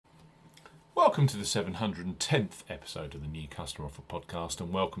Welcome to the 710th episode of the New Customer Offer Podcast,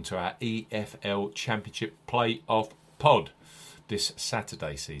 and welcome to our EFL Championship Play-Off Pod. This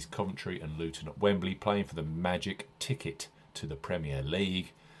Saturday sees Coventry and Luton at Wembley playing for the magic ticket to the Premier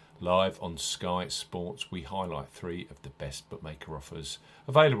League. Live on Sky Sports, we highlight three of the best bookmaker offers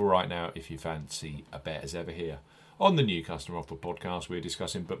available right now if you fancy a bet as ever here. On the New Customer Offer Podcast, we're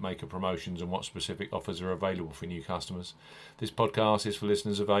discussing bookmaker promotions and what specific offers are available for new customers. This podcast is for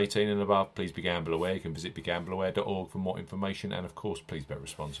listeners of 18 and above. Please be gamble aware. You can visit begambleaware.org for more information, and of course, please bet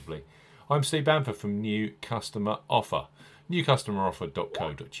responsibly. I'm Steve Bamford from New Customer Offer.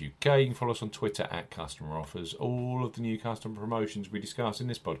 newcustomeroffer.co.uk. You can follow us on Twitter at Customer Offers. All of the new customer promotions we discuss in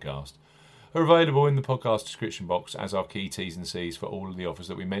this podcast are available in the podcast description box as our key T's and C's for all of the offers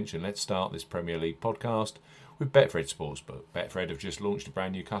that we mentioned. Let's start this Premier League podcast with Betfred Sportsbook. Betfred have just launched a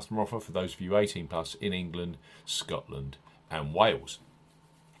brand new customer offer for those of you 18 plus in England, Scotland and Wales.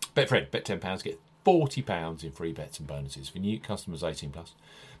 Betfred, bet £10, get £40 in free bets and bonuses for new customers 18 plus.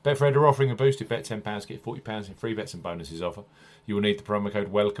 Betfred are offering a boosted bet £10, get £40 in free bets and bonuses offer. You will need the promo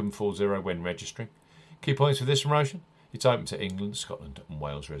code WELCOME40 when registering. Key points for this promotion: it's open to England, Scotland and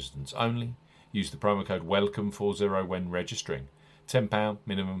Wales residents only. Use the promo code WELCOME40 when registering. £10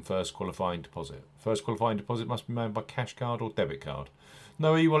 minimum first qualifying deposit. First qualifying deposit must be made by cash card or debit card.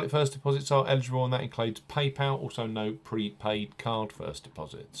 No e-wallet first deposits are eligible, and that includes PayPal, also no prepaid card first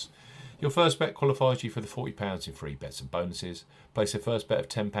deposits. Your first bet qualifies you for the £40 in free bets and bonuses. Place a first bet of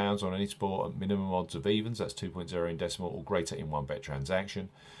 £10 on any sport at minimum odds of evens, that's 2.0 in decimal or greater in one bet transaction.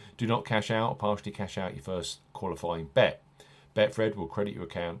 Do not cash out or partially cash out your first qualifying bet. Betfred will credit your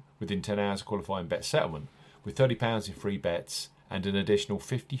account within 10 hours of qualifying bet settlement with £30 in free bets and an additional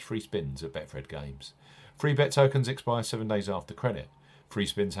 50 free spins at Betfred games. Free bet tokens expire 7 days after credit. Free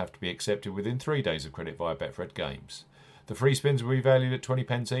spins have to be accepted within 3 days of credit via Betfred games. The free spins will be valued at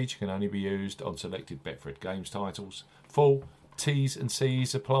 20p each, can only be used on selected Betfred games titles. Full T's and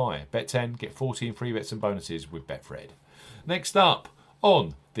C's apply. Bet 10, get 40 in free bets and bonuses with Betfred. Next up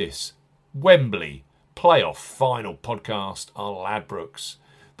on this Wembley playoff final podcast are Ladbrokes.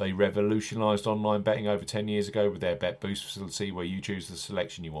 They revolutionised online betting over 10 years ago with their Bet Boost facility, where you choose the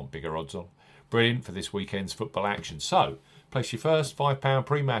selection you want bigger odds on. Brilliant for this weekend's football action. So, place your first £5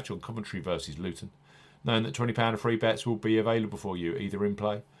 pre-match on Coventry versus Luton, knowing that £20 of free bets will be available for you either in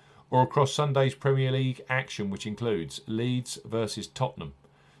play or across Sunday's Premier League action, which includes Leeds versus Tottenham,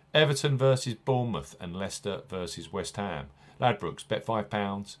 Everton versus Bournemouth and Leicester versus West Ham. Ladbrokes, bet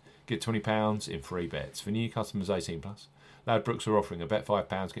 £5, get £20 in free bets. For new customers 18 plus, Ladbrokes are offering a bet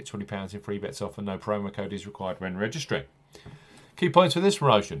 £5, get £20 in free bets offer. No promo code is required when registering. Key points for this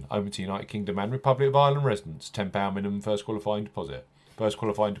promotion: open to United Kingdom and Republic of Ireland residents. £10 minimum first qualifying deposit. First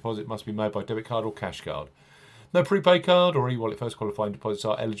qualifying deposit must be made by debit card or cash card. No prepaid card or e-wallet first qualifying deposits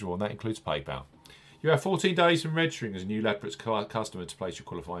are eligible, and that includes PayPal. You have 14 days from registering as a new Ladbrokes customer to place your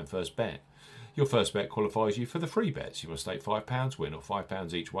qualifying first bet. Your first bet qualifies you for the free bets. You must stake £5 win or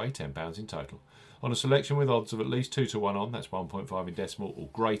 £5 each way, £10 in total, on a selection with odds of at least 2 to 1 on, that's 1.5 in decimal or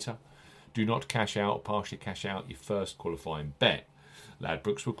greater. Do not cash out or partially cash out your first qualifying bet.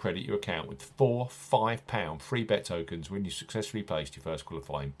 Ladbrokes will credit your account with 4 £5 free bet tokens when you successfully placed your first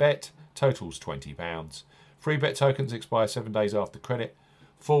qualifying bet. Totals £20. Free bet tokens expire 7 days after credit.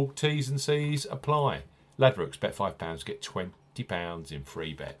 Full T's and C's apply. Ladbrokes, bet £5, get £20 in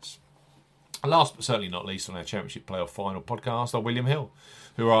free bets. Last but certainly not least on our Championship Playoff Final podcast are William Hill,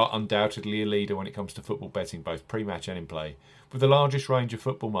 who are undoubtedly a leader when it comes to football betting, both pre-match and in play, with the largest range of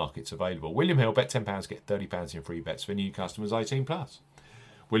football markets available. William Hill, bet £10, get £30 in free bets for new customers 18 plus.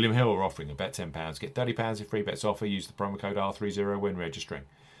 William Hill are offering a bet £10, get £30 in free bets offer. Use the promo code R30 when registering.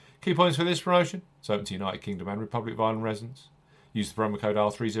 Key points for this promotion: it's open to United Kingdom and Republic of Ireland residents. Use the promo code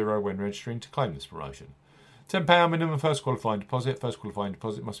R30 when registering to claim this promotion. £10 minimum first qualifying deposit. First qualifying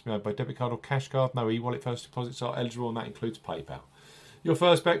deposit must be made by debit card or cash card. No e-wallet first deposits are eligible, and that includes PayPal. Your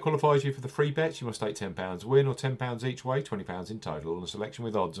first bet qualifies you for the free bets. You must stake £10 win or £10 each way, £20 in total, on a selection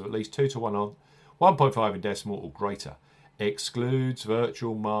with odds of at least 2 to 1 on, 1.5 in decimal or greater. Excludes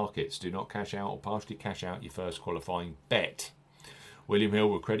virtual markets. Do not cash out or partially cash out your first qualifying bet. William Hill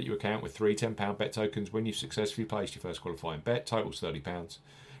will credit your account with 3 £10 bet tokens when you've successfully placed your first qualifying bet. Totals £30.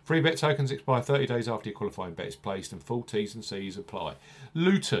 Free bet tokens expire 30 days after your qualifying bet is placed, and full T's and C's apply.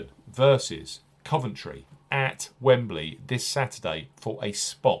 Luton versus Coventry at Wembley this Saturday for a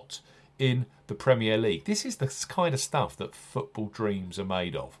spot in the Premier League. This is the kind of stuff that football dreams are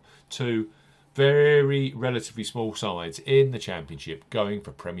made of. Two very relatively small sides in the Championship going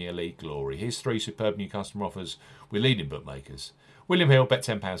for Premier League glory. Here's 3 superb new customer offers with leading bookmakers. William Hill, bet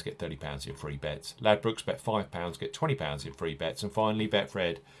 £10, get £30 in free bets. Ladbrokes, bet £5, get £20 in free bets. And finally,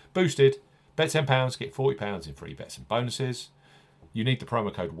 Betfred, boosted, Bet £10, get £40 in free bets and bonuses. You need the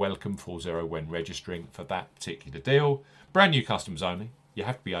promo code WELCOME40 when registering for that particular deal. Brand new customers only. You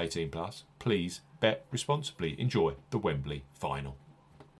have to be 18 plus. Please bet responsibly. Enjoy the Wembley final.